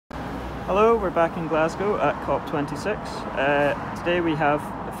Hello, we're back in Glasgow at COP26. Today we have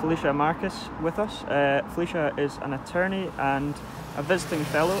Felicia Marcus with us. Felicia is an attorney and a visiting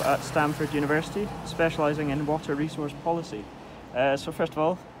fellow at Stanford University, specialising in water resource policy. So first of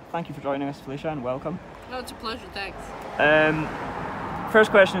all, thank you for joining us, Felicia, and welcome. Oh, it's a pleasure, thanks.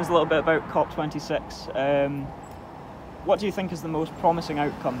 First question is a little bit about COP26. What do you think is the most promising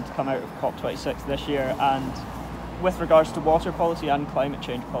outcome to come out of COP26 this year, and with regards to water policy and climate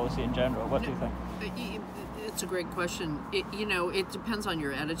change policy in general, what do you think? It's a great question. It depends on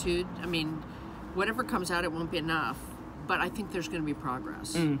your attitude. I mean, whatever comes out, it won't be enough, but I think there's going to be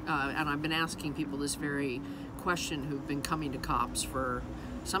progress. And I've been asking people this very question who've been coming to COPs for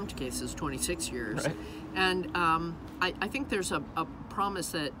some cases 26 years. Right. And I think there's a promise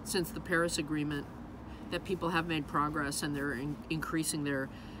that since the Paris Agreement, that people have made progress and they're increasing their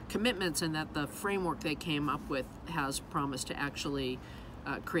commitments, and that the framework they came up with has promised to actually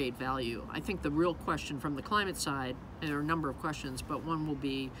create value. I think the real question from the climate side, and there are a number of questions, but one will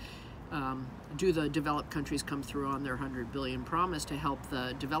be, do the developed countries come through on their 100 billion promise to help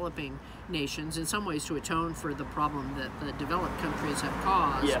the developing nations, in some ways to atone for the problem that the developed countries have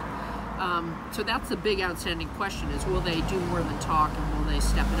caused? Yeah. So that's the big outstanding question, is will they do more than talk, and will they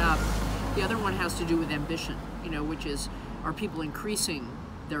step it up? The other one has to do with ambition, which is, are people increasing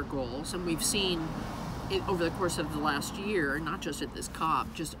their goals? And we've seen it over the course of the last year, not just at this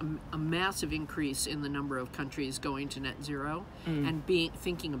COP, just a massive increase in the number of countries going to net zero and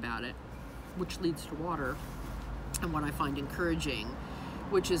thinking about it, which leads to water. And what I find encouraging,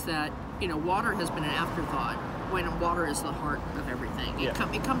 which is that water has been an afterthought when water is the heart of everything.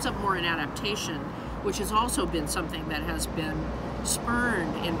 Yeah. It comes up more in adaptation, which has also been something that has been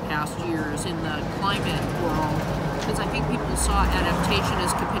spurned in past years in the climate world, because I think people saw adaptation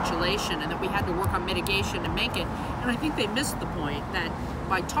as capitulation and that we had to work on mitigation to make it. And I think they missed the point that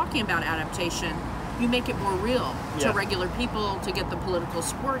by talking about adaptation, you make it more real to regular people, to get the political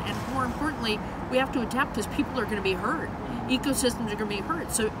support, and more importantly, we have to adapt because people are going to be hurt. Ecosystems are going to be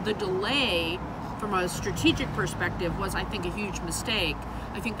hurt. So the delay from a strategic perspective was, I think, a huge mistake.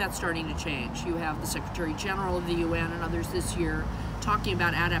 I think that's starting to change. You have the Secretary General of the UN and others this year talking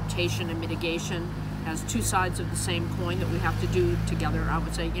about adaptation and mitigation as two sides of the same coin that we have to do together. I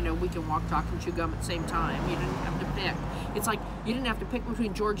would say, we can walk, talk, and chew gum at the same time. You didn't have to pick. It's like you didn't have to pick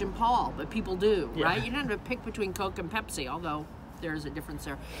between George and Paul, but people do, right? You didn't have to pick between Coke and Pepsi, although there's a difference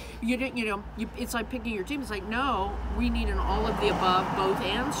there. You didn't, it's like picking your team. It's like, no, we need an all of the above, both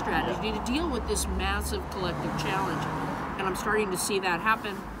and strategy to deal with this massive collective challenge. And I'm starting to see that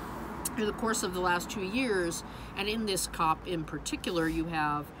happen in the course of the last 2 years. And in this COP in particular, you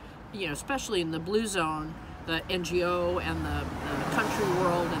have, especially in the blue zone, the NGO and the country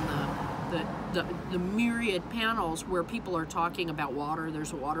world and the myriad panels where people are talking about water.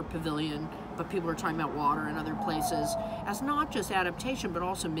 There's a water pavilion, but people are talking about water in other places as not just adaptation, but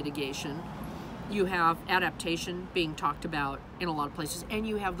also mitigation. You have adaptation being talked about in a lot of places, and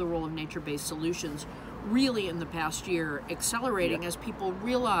you have the role of nature-based solutions really in the past year accelerating as people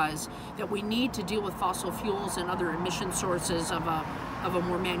realize that we need to deal with fossil fuels and other emission sources of a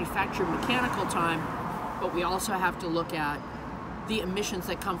more manufactured mechanical time, but we also have to look at the emissions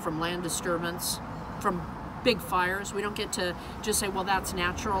that come from land disturbance, from big fires. We don't get to just say, well, that's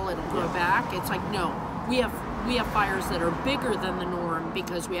natural, it'll grow back. It's like, no, we have fires that are bigger than the norm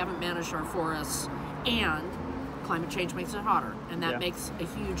because we haven't managed our forests, and climate change makes it hotter, and that makes a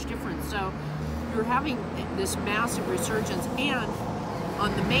huge difference. So you're having this massive resurgence, and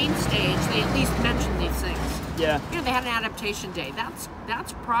on the main stage, they at least mention these things. Yeah. They had an adaptation day.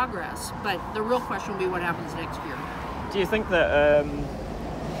 That's progress, but the real question will be what happens next year. Do you think that,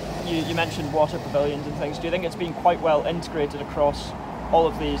 you mentioned water pavilions and things, do you think it's been quite well integrated across all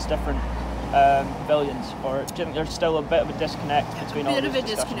of these different pavilions, or do you think there's still a bit of a disconnect between all these discussions? A bit of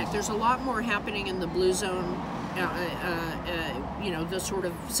a disconnect. There's a lot more happening in the blue zone, the sort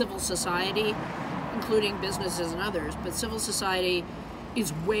of civil society, including businesses and others, but civil society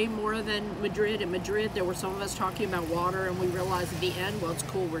is way more than Madrid. In Madrid, there were some of us talking about water, and we realized at the end, well, it's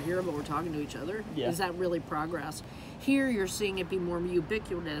cool, we're here, but we're talking to each other. Yeah. Is that really progress? Here, you're seeing it be more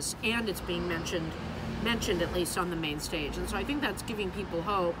ubiquitous, and it's being mentioned at least on the main stage. And so I think that's giving people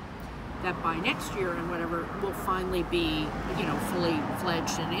hope that by next year and whatever, we'll finally be, fully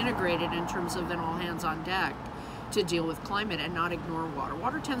fledged and integrated in terms of an all hands on deck to deal with climate and not ignore water.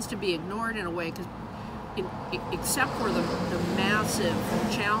 Water tends to be ignored in a way because except for the massive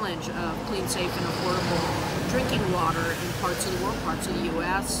challenge of clean, safe, and affordable drinking water in parts of the world, parts of the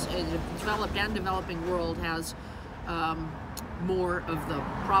U.S., the developed and developing world has more of the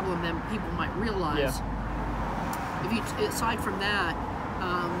problem than people might realize. Yeah. If you, aside from that,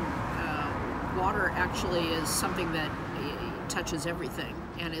 water actually is something that touches everything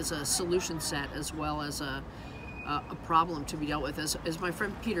and is a solution set as well as a problem to be dealt with. As my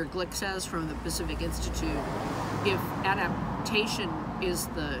friend Peter Glick says from the Pacific Institute, if adaptation is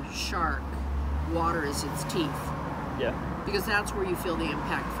the shark, water is its teeth. Yeah. Because that's where you feel the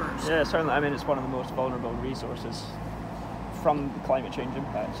impact first. Yeah, certainly. I mean, it's one of the most vulnerable resources from climate change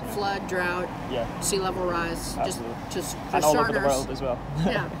impacts. You know. Flood, drought, sea level rise, just for and all starters. over the world as well.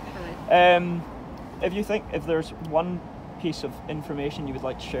 Yeah, right. If there's one piece of information you would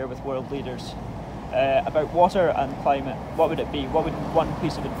like to share with world leaders about water and climate, what would it be? What would one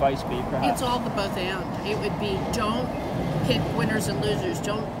piece of advice be, perhaps? It's all the both and. It would be, don't pick winners and losers.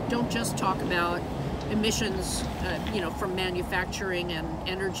 Don't just talk about emissions, from manufacturing and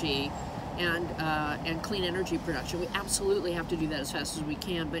energy and clean energy production. We absolutely have to do that as fast as we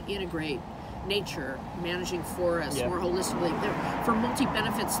can, but integrate nature, managing forests more holistically. For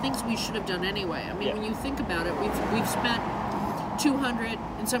multi-benefits, things we should have done anyway. I mean, when you think about it, we've spent 200,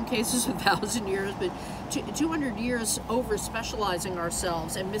 in some cases 1,000 years, but 200 years over specializing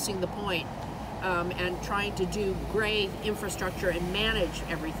ourselves and missing the point, and trying to do great infrastructure and manage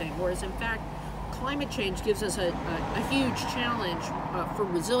everything. Whereas in fact, climate change gives us a huge challenge for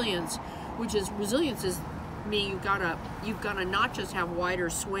resilience, which is you've got to not just have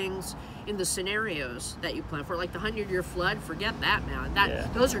wider swings in the scenarios that you plan for, like the 100-year flood. Forget that, man.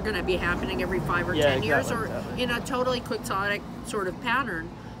 Those are going to be happening every 5 or 10 years, or in a totally quixotic sort of pattern,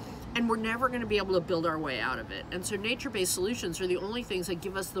 and we're never going to be able to build our way out of it. And so nature-based solutions are the only things that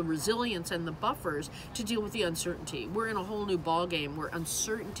give us the resilience and the buffers to deal with the uncertainty. We're in a whole new ballgame where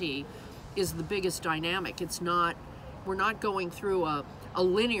uncertainty is the biggest dynamic. We're not going through a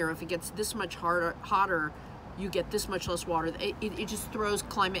linear, if it gets this much hotter, you get this much less water. It just throws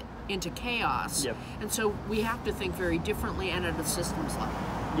climate into chaos. Yep. And so we have to think very differently and at a systems level.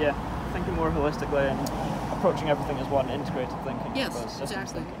 Yeah, thinking more holistically and approaching everything as one, integrated thinking. Yes,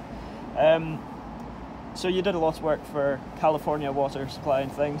 exactly. So you did a lot of work for California water supply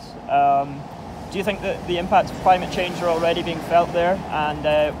and things. Do you think that the impacts of climate change are already being felt there?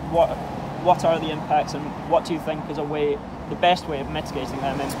 And what are the impacts, and what do you think is the best way of mitigating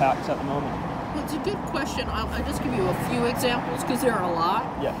them impacts at the moment? Well, it's a good question. I'll just give you a few examples because there are a lot.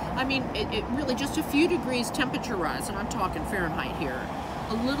 Yeah. I mean, it really just a few degrees temperature rise, and I'm talking Fahrenheit here.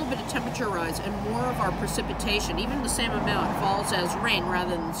 A little bit of temperature rise and more of our precipitation, even the same amount, falls as rain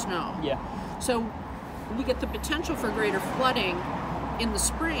rather than snow. Yeah. So we get the potential for greater flooding in the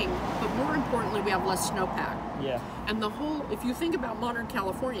spring, but more importantly, we have less snowpack. Yeah. And if you think about modern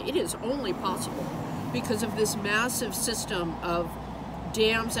California, it is only possible because of this massive system of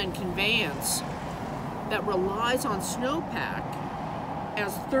dams and conveyance that relies on snowpack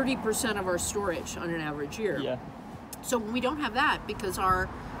as 30% of our storage on an average year. Yeah. So we don't have that because our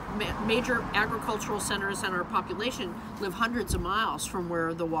major agricultural centers and our population live hundreds of miles from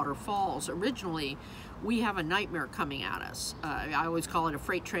where the water falls. Originally, we have a nightmare coming at us. I always call it a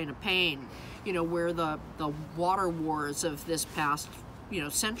freight train of pain, where the water wars of this past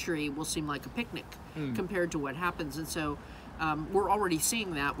century will seem like a picnic compared to what happens. And so we're already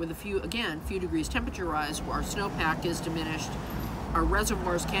seeing that with a few degrees temperature rise, where our snowpack is diminished. Our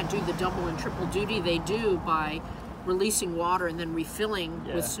reservoirs can't do the double and triple duty they do by releasing water and then refilling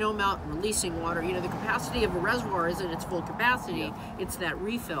with snowmelt, releasing water. The capacity of a reservoir isn't its full capacity, it's that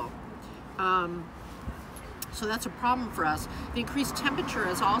refill. So that's a problem for us. The increased temperature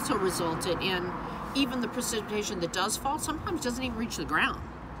has also resulted in even the precipitation that does fall sometimes doesn't even reach the ground.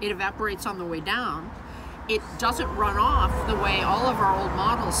 It evaporates on the way down. It doesn't run off the way all of our old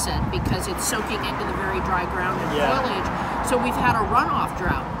models said because it's soaking into the very dry ground and foliage. So we've had a runoff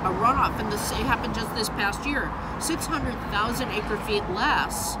drought, and it happened just this past year. 600,000 acre-feet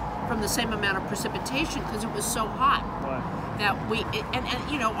less from the same amount of precipitation because it was so hot. Wow. That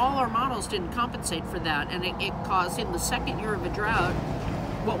all our models didn't compensate for that, and it caused in the second year of a drought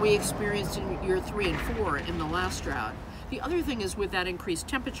what we experienced in year 3 and 4 in the last drought. The other thing is with that increased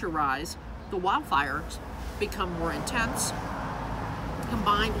temperature rise, the wildfires become more intense,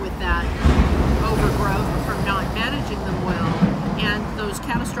 combined with that overgrowth from not managing them well, and those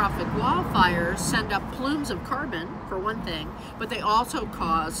catastrophic wildfires send up plumes of carbon, for one thing, but they also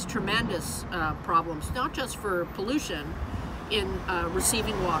cause tremendous problems, not just for pollution in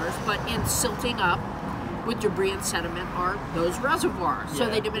receiving waters, but in silting up with debris and sediment are those reservoirs. So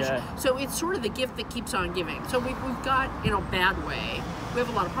they diminish. Yeah. So it's sort of the gift that keeps on giving. So we've got, in a bad way, we have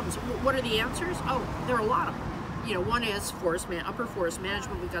a lot of problems. What are the answers? Oh, there are a lot of them. One is upper forest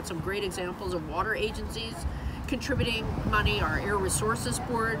management. We've got some great examples of water agencies contributing money, our Air Resources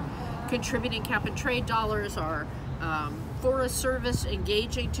Board contributing cap and trade dollars, our Forest Service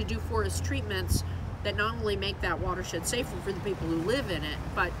engaging to do forest treatments that not only make that watershed safer for the people who live in it,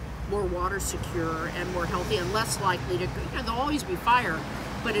 but more water secure and more healthy and less likely to, there'll always be fire,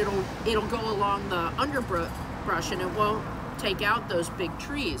 but it'll go along the underbrush and it won't take out those big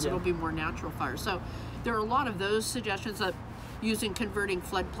trees. It'll be more natural fire. So there are a lot of those suggestions, that using converting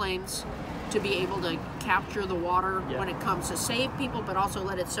floodplains to be able to capture the water when it comes to save people, but also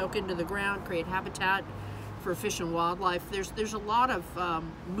let it soak into the ground, create habitat for fish and wildlife. There's a lot of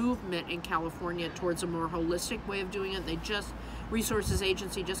movement in California towards a more holistic way of doing it. Resources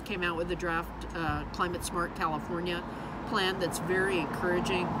Agency just came out with a draft Climate Smart California plan that's very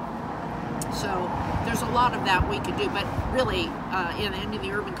encouraging. So there's a lot of that we could do, but really in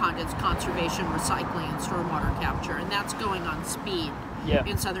the urban context, conservation, recycling, and stormwater capture, and that's going on speed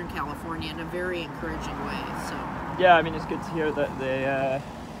in Southern California in a very encouraging way. So yeah, I mean, it's good to hear that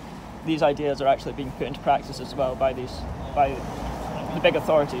these ideas are actually being put into practice as well by the big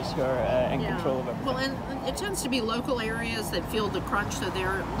authorities who are in control of it. Well, and it tends to be local areas that feel the crunch, so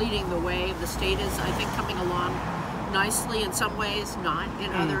they're leading the way. The state is, I think, coming along nicely in some ways, not in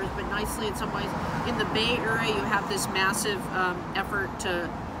others, but nicely in some ways. In the Bay Area, you have this massive effort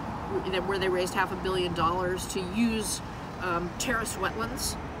where they raised $500 million to use terraced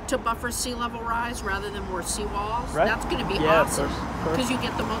wetlands to buffer sea level rise rather than more seawalls. Right. That's going to be awesome, because you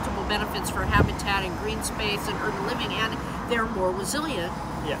get the multiple benefits for habitat and green space and urban living, and they're more resilient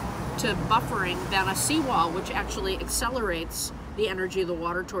to buffering than a seawall, which actually accelerates the energy of the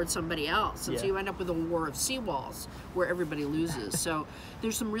water towards somebody else. And so you end up with a war of seawalls where everybody loses. So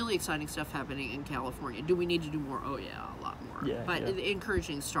there's some really exciting stuff happening in California. Do we need to do more? Oh yeah, a lot more. But an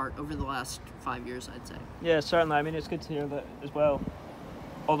encouraging start over the last 5 years, I'd say. Yeah, certainly. I mean, it's good to hear that as well.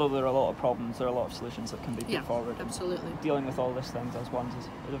 Although there are a lot of problems, there are a lot of solutions that can be put forward. Absolutely. Dealing with all these things as ones is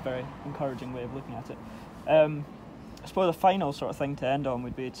a very encouraging way of looking at it. I suppose the final sort of thing to end on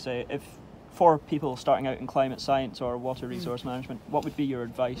would be to say, if for people starting out in climate science or water resource management, what would be your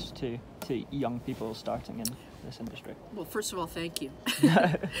advice to young people starting in this industry? Well, first of all, thank you.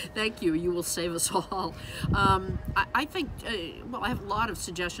 Thank you. You will save us all. I think, well, I have a lot of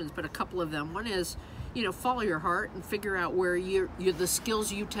suggestions, but a couple of them. One is, follow your heart and figure out where the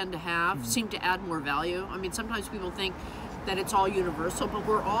skills you tend to have seem to add more value. I mean, sometimes people think that it's all universal, but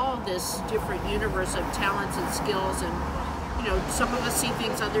we're all this different universe of talents and skills, and some of us see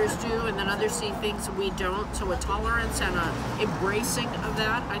things others do, and then others see things we don't. So a tolerance and a embracing of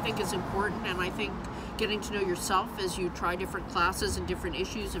that, I think, is important. And I think getting to know yourself as you try different classes and different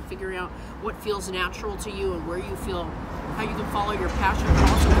issues, and figuring out what feels natural to you and where you feel, how you can follow your passion, but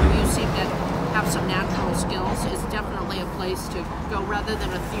also where you seem to have some natural skills, is definitely a place to go, rather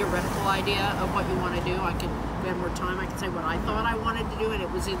than a theoretical idea of what you want to do. If we had more time, I could say what I thought I wanted to do, and it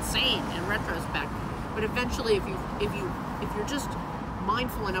was insane in retrospect. But eventually, if you're just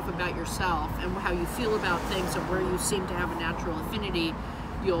mindful enough about yourself and how you feel about things and where you seem to have a natural affinity,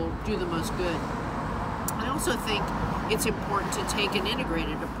 you'll do the most good. I also think it's important to take an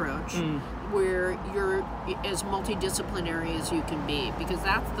integrated approach where you're as multidisciplinary as you can be, because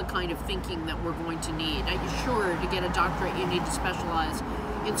that's the kind of thinking that we're going to need. Sure, to get a doctorate you need to specialize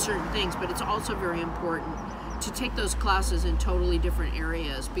in certain things, but it's also very important to take those classes in totally different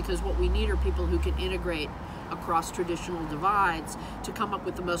areas, because what we need are people who can integrate across traditional divides to come up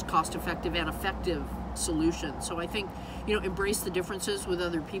with the most cost-effective and effective solutions. So I think, embrace the differences with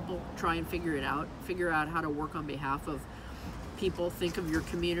other people, try and figure out how to work on behalf of people. Think of your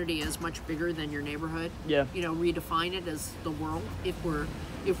community as much bigger than your neighborhood. Redefine it as the world if we're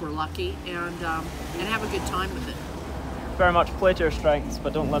lucky, and have a good time with it. Very much play to your strengths,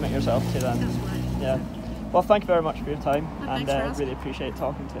 but don't limit yourself to them. That's right. Yeah. Well, thank you very much for your time, Well, and really appreciate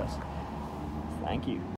talking to us. Thank you.